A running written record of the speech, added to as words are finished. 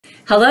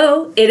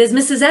Hello, it is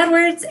Mrs.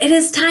 Edwards. It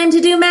is time to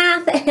do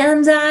math,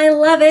 and I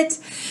love it.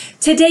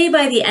 Today,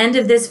 by the end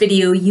of this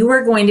video, you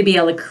are going to be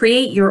able to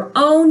create your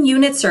own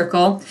unit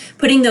circle,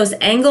 putting those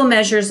angle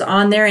measures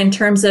on there in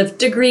terms of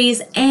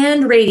degrees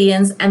and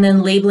radians, and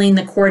then labeling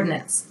the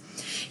coordinates.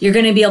 You're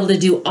going to be able to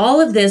do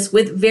all of this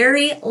with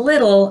very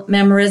little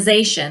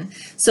memorization.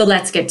 So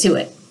let's get to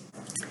it.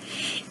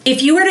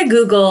 If you were to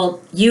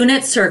Google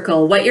unit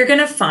circle, what you're going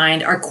to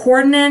find are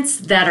coordinates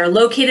that are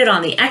located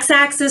on the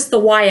x-axis, the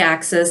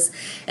y-axis,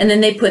 and then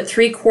they put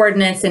 3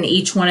 coordinates in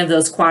each one of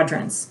those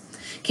quadrants.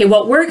 Okay,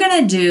 what we're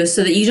going to do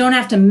so that you don't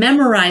have to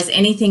memorize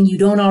anything you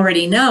don't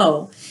already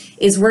know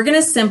is we're going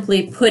to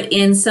simply put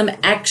in some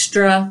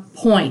extra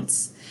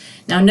points.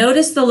 Now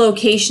notice the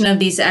location of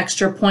these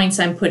extra points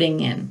I'm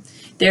putting in.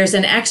 There's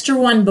an extra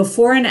one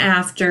before and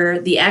after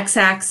the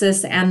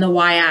x-axis and the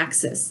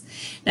y-axis.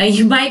 Now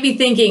you might be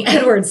thinking,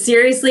 Edward,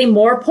 seriously,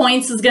 more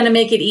points is going to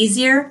make it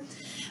easier?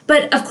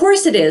 But of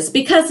course it is,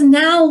 because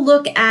now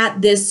look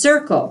at this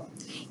circle.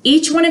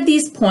 Each one of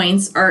these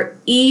points are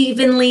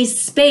evenly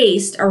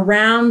spaced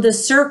around the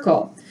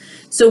circle.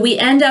 So we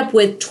end up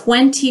with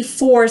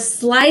 24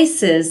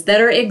 slices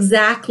that are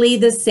exactly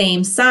the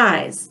same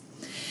size.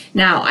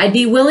 Now, I'd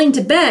be willing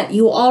to bet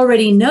you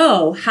already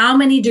know how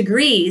many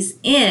degrees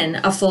in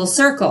a full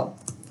circle.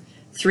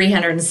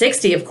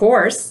 360, of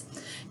course.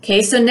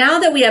 Okay, so now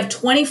that we have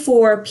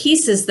 24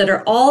 pieces that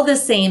are all the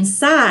same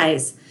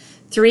size,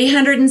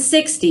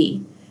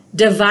 360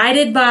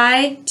 divided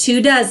by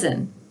 2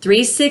 dozen,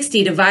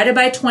 360 divided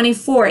by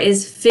 24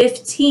 is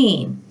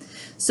 15.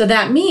 So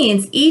that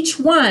means each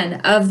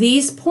one of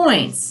these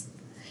points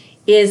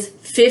is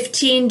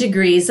 15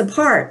 degrees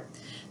apart.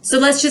 So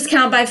let's just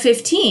count by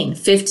 15.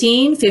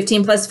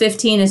 15 plus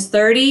 15 is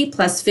 30,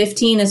 plus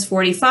 15 is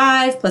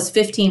 45, plus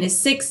 15 is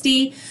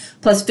 60,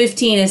 plus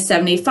 15 is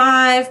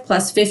 75,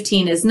 plus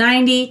 15 is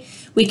 90.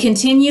 We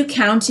continue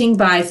counting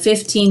by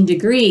 15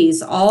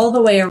 degrees all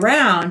the way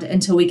around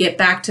until we get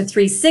back to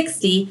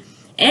 360,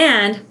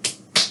 and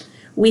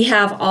we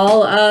have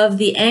all of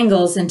the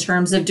angles in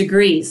terms of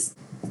degrees.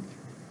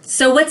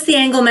 So what's the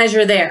angle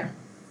measure there?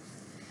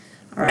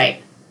 All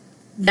right.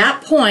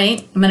 That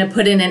point, I'm going to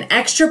put in an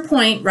extra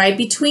point right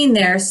between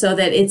there so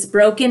that it's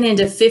broken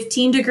into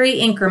 15-degree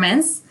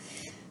increments.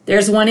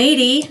 There's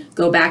 180,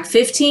 go back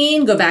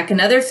 15, go back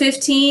another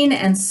 15,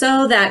 and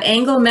so that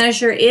angle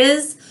measure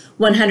is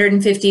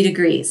 150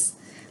 degrees.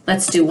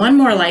 Let's do one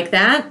more like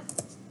that.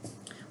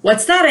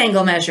 What's that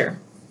angle measure?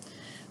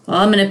 Well,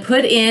 I'm going to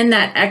put in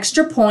that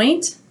extra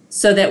point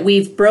so that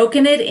we've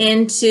broken it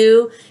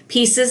into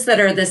pieces that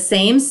are the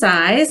same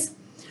size.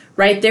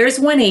 Right there's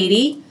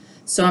 180.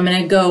 So I'm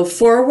going to go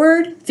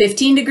forward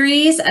 15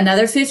 degrees,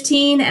 another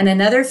 15, and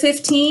another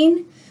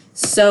 15.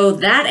 So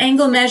that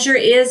angle measure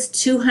is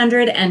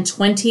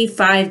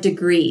 225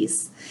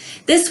 degrees.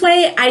 This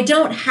way, I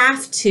don't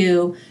have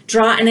to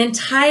draw an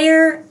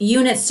entire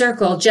unit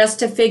circle just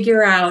to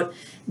figure out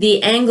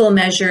the angle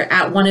measure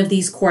at one of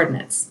these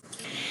coordinates.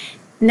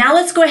 Now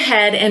let's go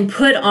ahead and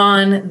put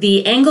on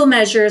the angle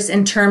measures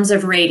in terms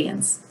of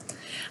radians.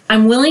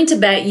 I'm willing to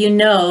bet you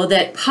know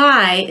that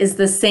pi is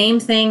the same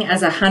thing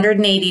as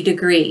 180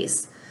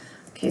 degrees.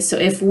 Okay, so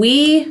if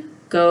we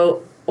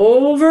go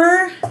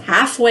over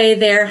halfway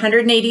there,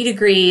 180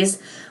 degrees,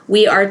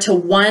 we are to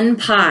 1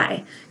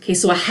 pi. Okay,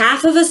 so a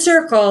half of a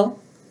circle,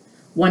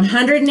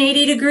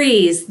 180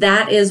 degrees,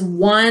 that is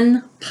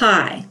 1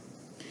 pi.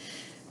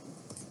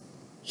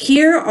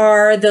 Here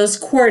are those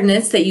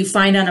coordinates that you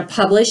find on a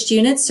published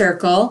unit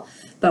circle,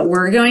 but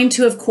we're going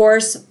to, of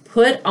course,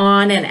 put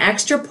on an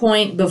extra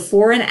point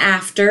before and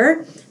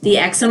after the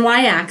x and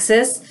y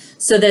axis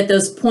so that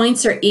those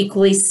points are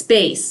equally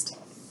spaced.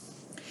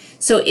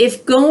 So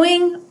if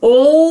going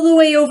all the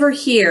way over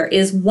here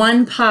is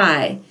 1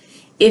 pi,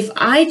 if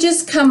I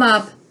just come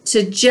up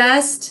to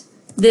just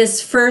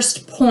this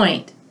first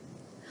point,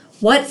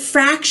 what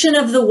fraction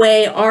of the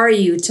way are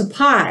you to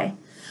pi?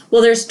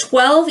 Well, there's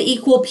 12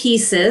 equal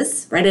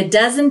pieces, right? A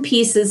dozen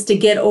pieces to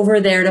get over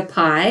there to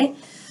pi.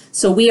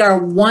 So we are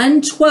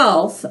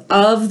 1/12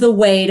 of the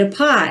way to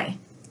pi.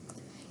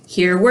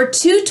 Here we're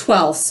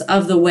 2/12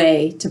 of the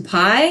way to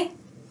pi,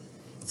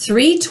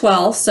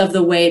 3/12 of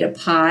the way to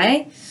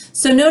pi.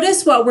 So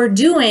notice what we're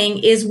doing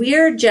is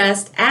we're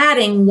just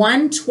adding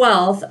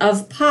 1/12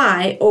 of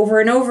pi over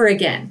and over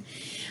again.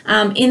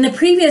 In the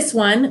previous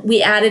one,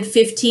 we added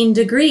 15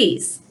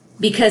 degrees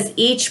because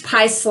each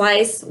pi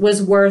slice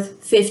was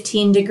worth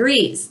 15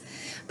 degrees.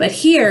 But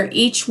here,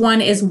 each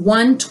one is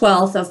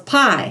 1/12 of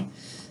pi.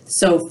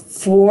 So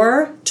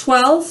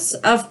 4/12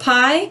 of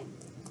pi,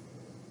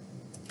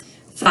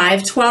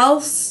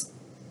 5/12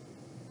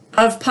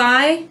 of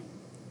pi.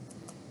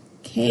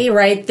 Okay,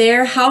 right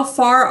there. How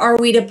far are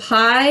we to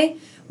pi?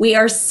 We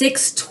are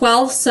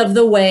 6/12 of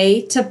the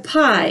way to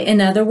pi.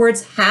 In other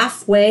words,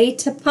 halfway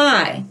to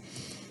pi.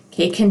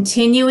 Okay,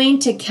 continuing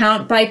to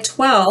count by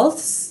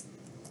 12ths,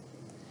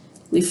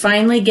 we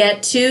finally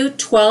get to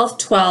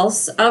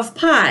 12/12 of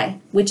pi,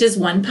 which is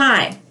 1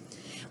 pi.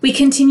 We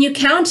continue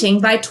counting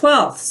by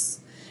 12ths.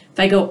 If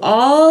I go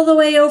all the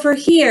way over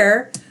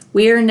here,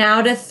 We are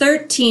now to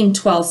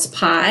 13/12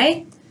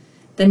 pi.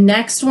 The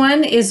next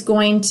one is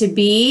going to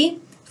be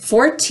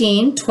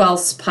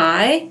 14/12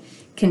 pi.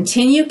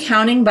 Continue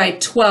counting by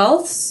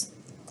twelfths.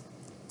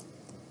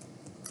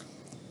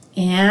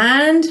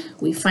 And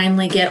we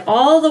finally get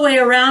all the way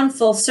around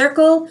full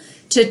circle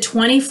to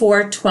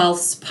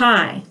 24/12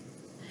 pi.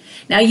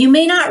 Now you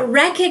may not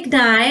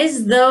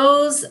recognize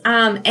those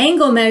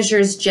angle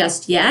measures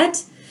just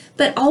yet,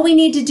 but all we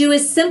need to do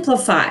is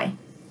simplify.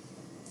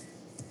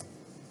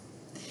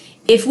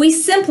 If we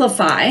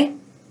simplify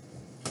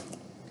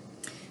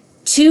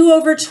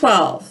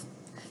 2/12,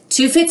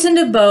 2 fits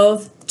into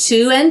both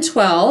 2 and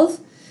 12,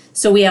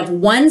 so we have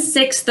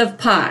 1/6 of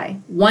pi.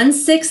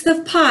 1/6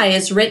 of pi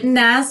is written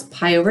as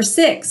pi over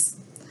 6.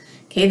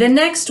 Okay, the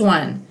next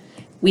one,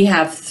 we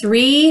have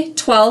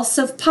 3/12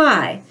 of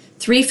pi.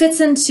 3 fits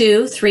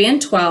into 3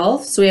 and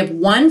 12, so we have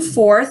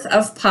 1/4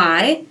 of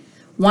pi.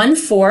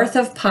 1/4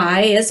 of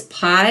pi is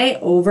pi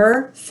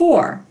over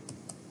 4.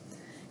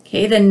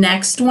 Okay, the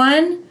next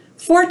one,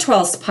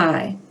 4/12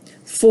 pi.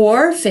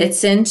 4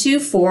 fits into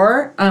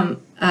 4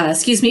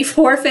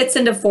 fits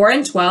into 4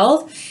 and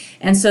 12,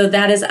 and so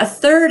that is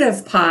 1/3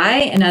 of pi,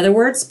 in other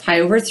words, pi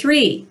over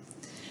 3.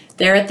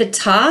 There at the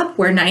top,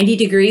 where 90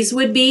 degrees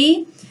would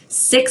be,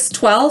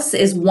 6/12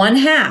 is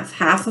 1/2.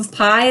 Half of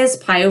pi is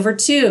pi over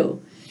 2.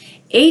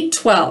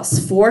 8/12,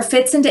 4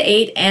 fits into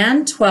 8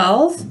 and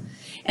 12,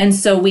 and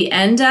so we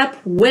end up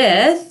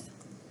with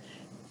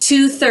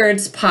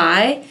 2/3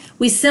 pi.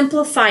 We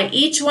simplify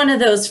each one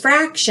of those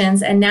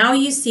fractions, and now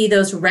you see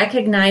those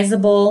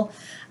recognizable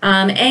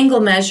angle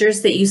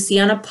measures that you see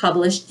on a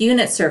published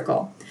unit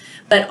circle.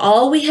 But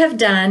all we have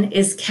done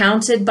is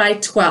counted by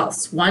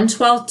twelfths,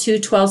 1/12,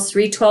 2/12,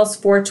 3/12,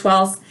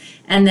 4/12,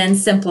 and then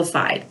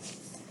simplified.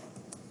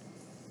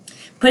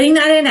 Putting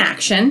that in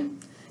action,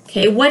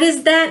 okay, what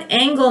is that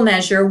angle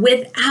measure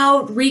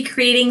without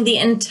recreating the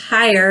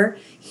entire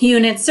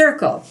unit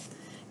circle?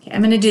 Okay,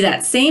 I'm going to do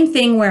that same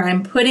thing where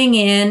I'm putting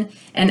in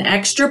an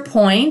extra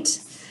point.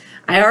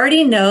 I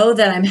already know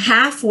that I'm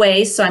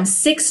halfway, so I'm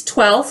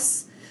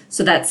 6/12,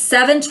 so that's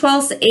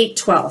 7/12,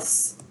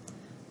 8/12.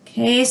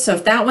 Okay, so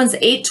if that one's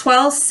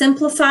 8/12,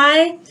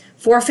 simplify.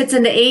 4 fits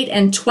into 8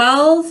 and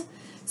 12,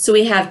 so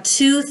we have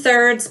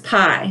 2/3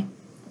 pi,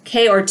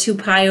 okay, or 2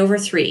 pi over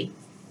 3.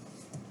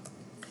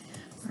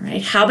 All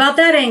right, how about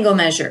that angle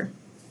measure?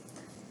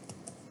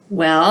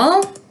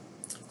 Well,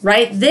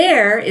 right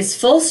there is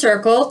full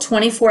circle,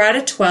 24 out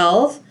of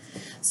 12.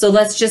 So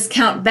let's just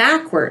count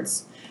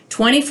backwards.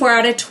 24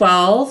 out of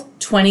 12,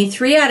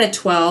 23 out of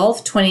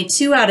 12,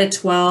 22 out of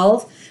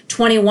 12,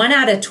 21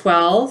 out of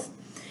 12.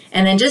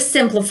 And then just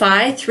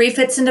simplify. 3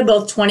 fits into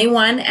both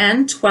 21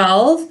 and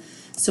 12.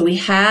 So we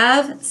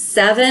have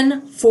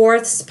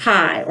 7/4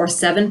 pi, or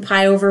 7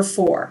 pi over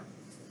 4.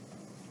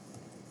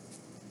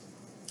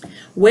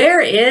 Where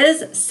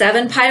is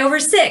 7 pi over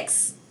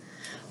 6?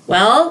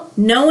 Well,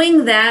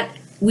 knowing that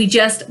we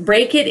just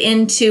break it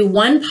into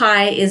 1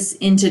 pi is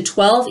into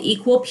 12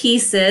 equal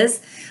pieces,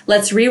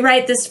 let's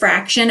rewrite this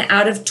fraction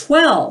out of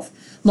 12.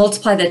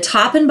 Multiply the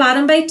top and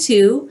bottom by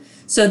 2,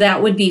 so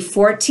that would be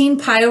 14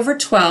 pi over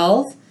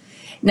 12.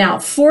 Now,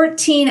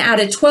 14 out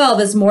of 12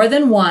 is more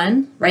than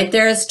 1. Right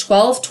there is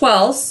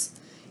 12/12.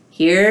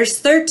 Here's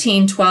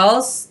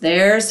 13/12.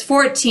 There's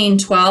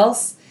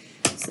 14/12.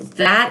 So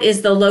that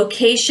is the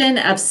location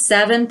of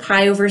 7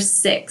 pi over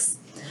 6.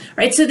 All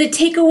right, so the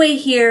takeaway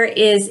here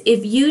is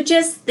if you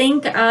just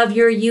think of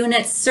your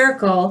unit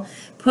circle,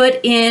 put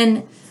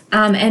in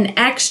an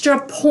extra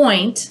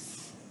point,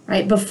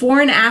 right, before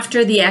and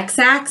after the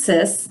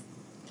x-axis,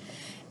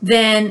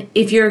 then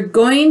if you're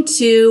going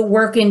to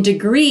work in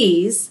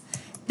degrees,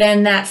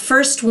 then that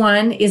first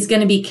one is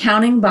going to be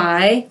counting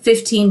by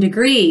 15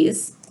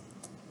 degrees.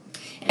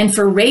 And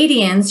for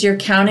radians, you're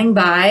counting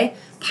by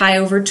pi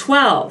over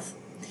 12.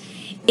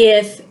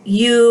 If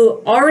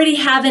you already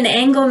have an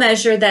angle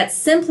measure that's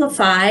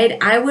simplified,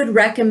 I would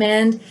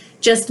recommend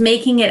just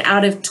making it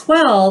out of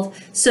 12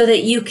 so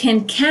that you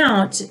can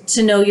count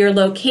to know your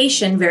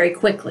location very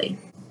quickly.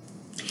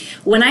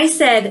 When I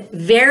said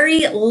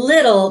very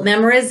little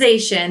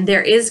memorization,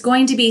 there is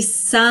going to be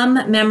some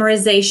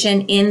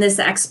memorization in this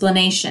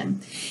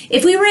explanation.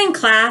 If we were in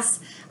class,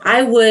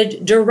 I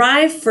would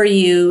derive for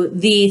you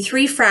the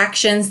 3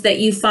 fractions that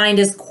you find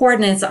as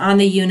coordinates on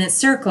the unit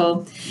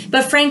circle.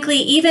 But frankly,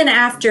 even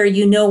after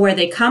you know where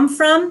they come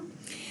from,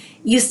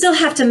 you still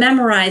have to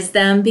memorize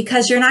them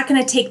because you're not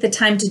going to take the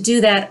time to do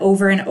that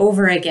over and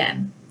over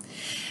again.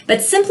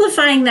 But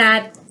simplifying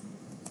that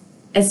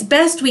as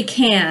best we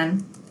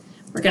can,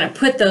 we're going to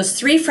put those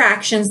 3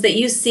 fractions that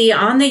you see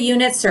on the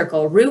unit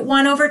circle, root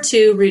 1 over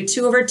 2, root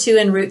 2 over 2,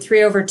 and root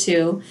 3 over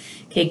 2.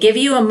 Okay, give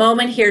you a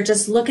moment here,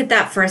 just look at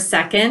that for a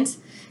second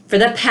for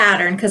the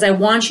pattern, because I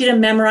want you to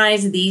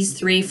memorize these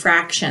 3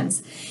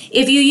 fractions.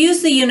 If you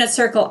use the unit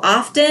circle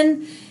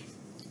often,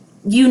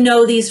 you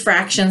know these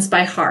fractions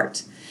by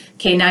heart.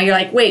 Okay, now you're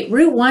like, wait,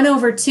 root 1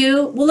 over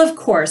 2? Well, of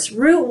course,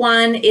 root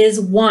 1 is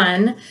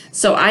 1,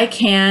 so I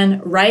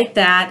can write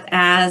that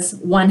as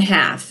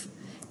 1/2.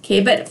 Okay,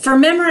 but for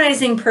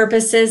memorizing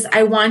purposes,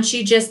 I want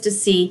you just to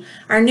see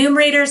our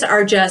numerators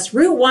are just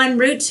root 1,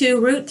 root 2,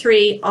 root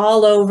 3,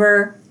 all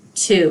over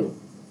 2.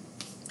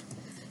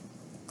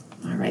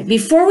 All right,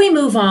 before we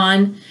move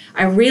on,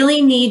 I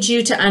really need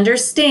you to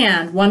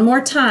understand one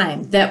more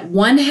time that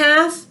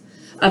 1/2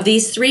 of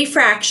these 3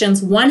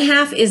 fractions,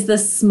 1/2 is the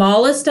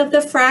smallest of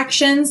the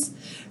fractions,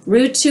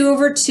 root 2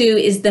 over 2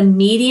 is the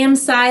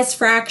medium-sized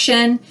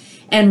fraction,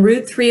 and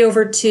root 3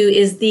 over 2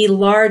 is the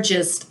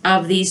largest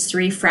of these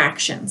 3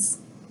 fractions.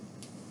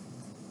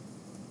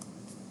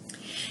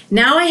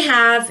 Now I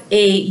have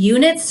a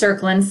unit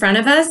circle in front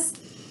of us.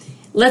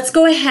 Let's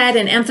go ahead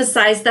and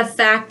emphasize the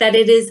fact that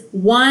it is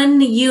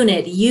 1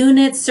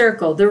 unit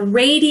circle. The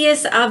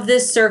radius of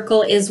this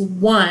circle is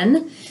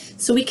 1.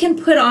 So we can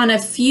put on a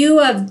few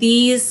of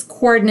these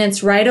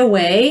coordinates right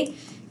away.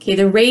 Okay,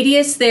 the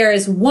radius there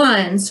is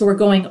 1, so we're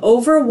going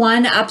over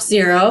 1, up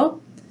 0.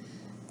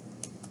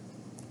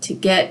 To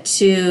get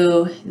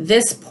to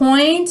this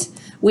point,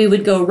 we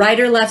would go right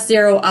or left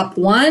 0, up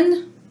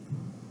 1.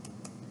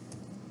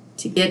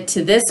 To get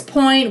to this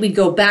point, we'd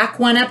go back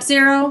 1, up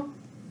 0.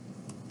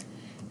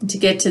 And to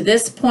get to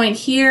this point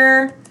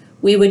here,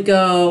 we would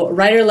go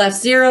right or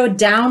left 0,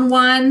 down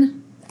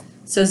 1.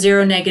 So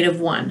 0,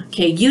 -1.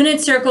 Okay,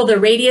 unit circle, the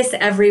radius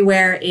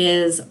everywhere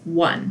is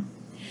 1.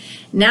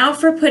 Now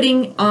for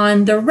putting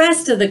on the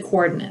rest of the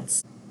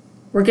coordinates.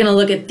 We're going to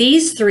look at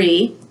these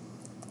 3.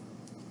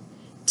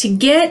 To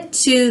get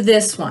to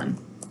this one,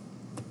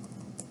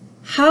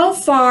 how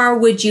far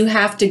would you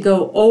have to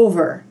go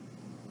over?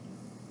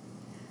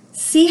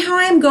 See how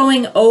I'm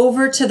going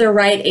over to the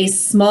right a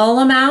small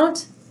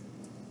amount?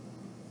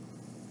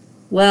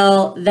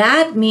 Well,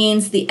 that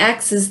means the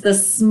x is the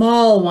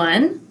small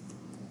one.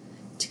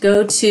 To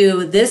go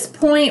to this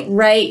point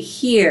right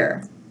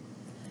here,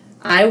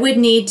 I would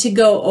need to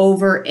go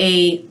over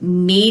a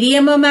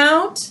medium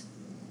amount.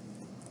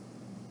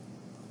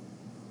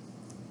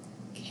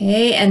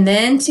 Okay, and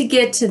then to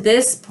get to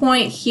this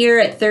point here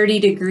at 30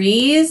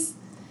 degrees,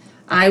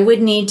 I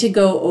would need to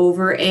go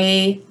over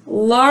a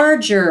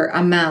larger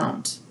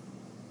amount.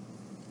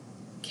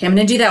 Okay, I'm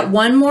going to do that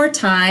one more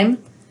time.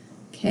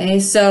 Okay,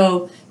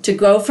 so to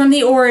go from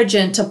the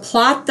origin to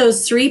plot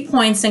those 3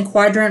 points in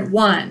quadrant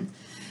 1,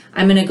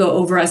 I'm going to go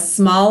over a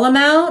small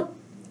amount,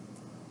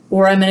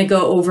 or I'm going to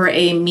go over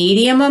a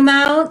medium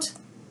amount,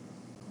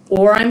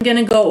 or I'm going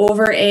to go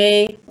over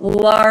a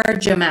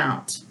large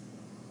amount.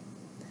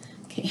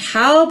 Okay,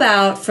 how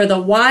about for the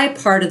y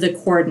part of the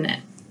coordinate?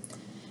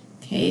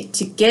 Okay,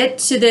 to get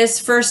to this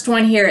first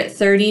one here at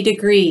 30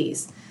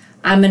 degrees,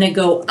 I'm going to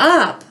go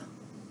up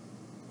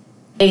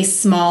a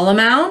small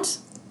amount.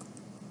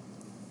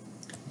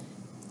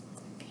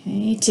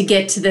 Okay, to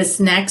get to this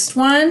next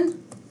one,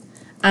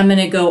 I'm going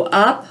to go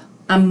up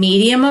a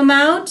medium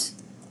amount.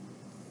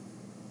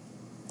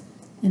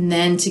 And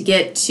then to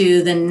get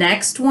to the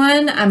next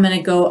one, I'm going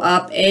to go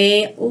up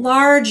a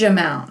large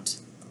amount.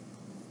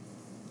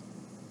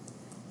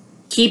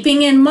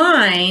 Keeping in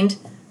mind,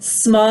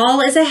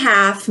 small is a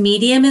half,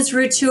 medium is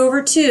root 2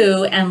 over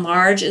 2, and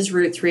large is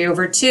root 3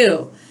 over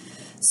 2.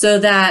 So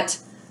that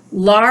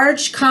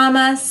large,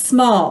 comma,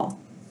 small.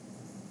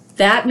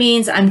 That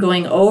means I'm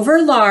going over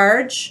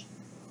large,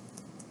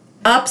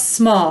 up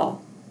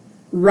small.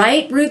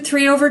 Right root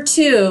 3 over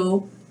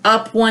 2,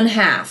 up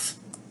 1/2.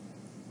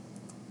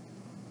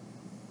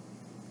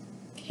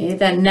 Okay,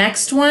 the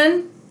next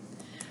one,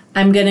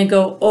 I'm going to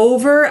go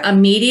over a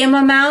medium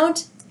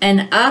amount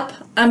and up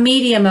a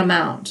medium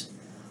amount.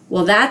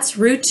 Well, that's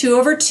root 2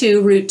 over 2,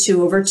 root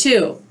 2 over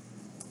 2.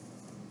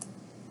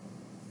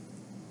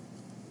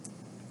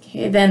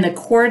 Okay, then the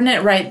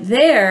coordinate right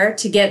there,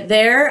 to get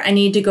there, I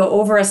need to go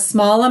over a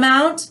small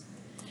amount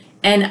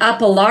and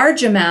up a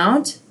large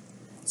amount.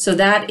 So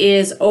that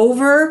is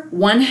over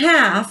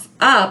 1/2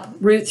 up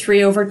root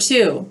 3 over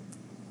 2.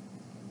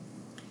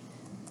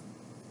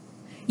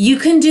 You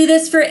can do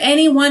this for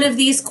any one of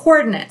these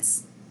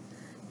coordinates.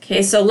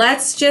 Okay, so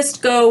let's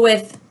just go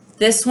with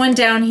this one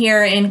down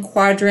here in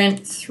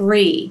quadrant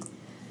 3.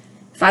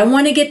 If I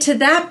want to get to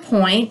that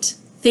point,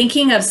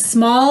 thinking of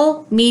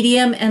small,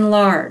 medium, and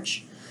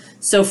large.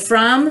 So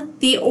from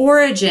the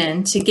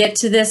origin to get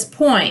to this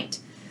point,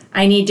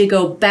 I need to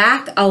go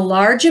back a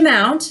large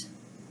amount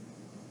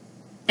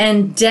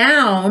and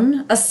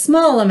down a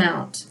small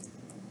amount.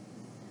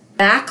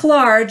 Back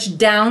large,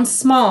 down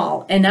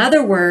small. In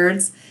other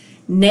words,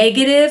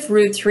 negative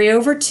root 3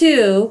 over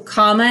 2,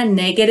 comma,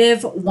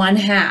 negative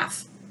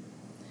 1/2.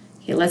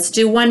 Okay, let's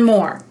do one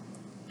more.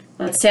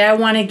 Let's say I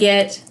want to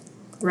get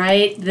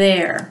right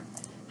there.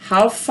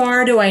 How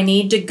far do I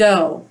need to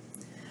go?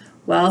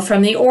 Well,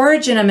 from the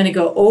origin, I'm going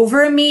to go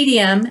over a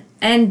medium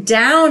and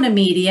down a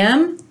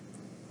medium.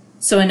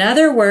 So in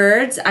other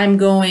words, I'm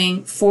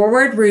going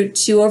forward root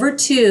 2 over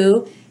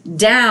 2,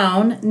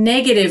 down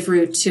negative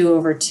root 2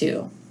 over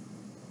 2.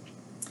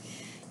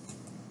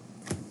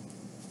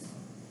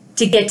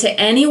 To get to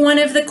any one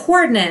of the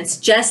coordinates,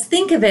 just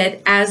think of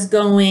it as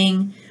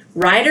going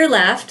right or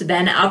left,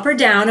 then up or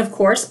down, of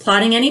course,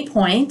 plotting any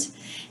point.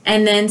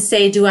 and then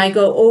say, do I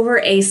go over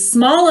a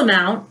small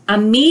amount, a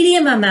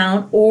medium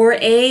amount, or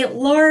a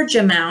large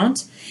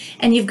amount?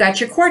 And you've got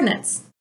your coordinates.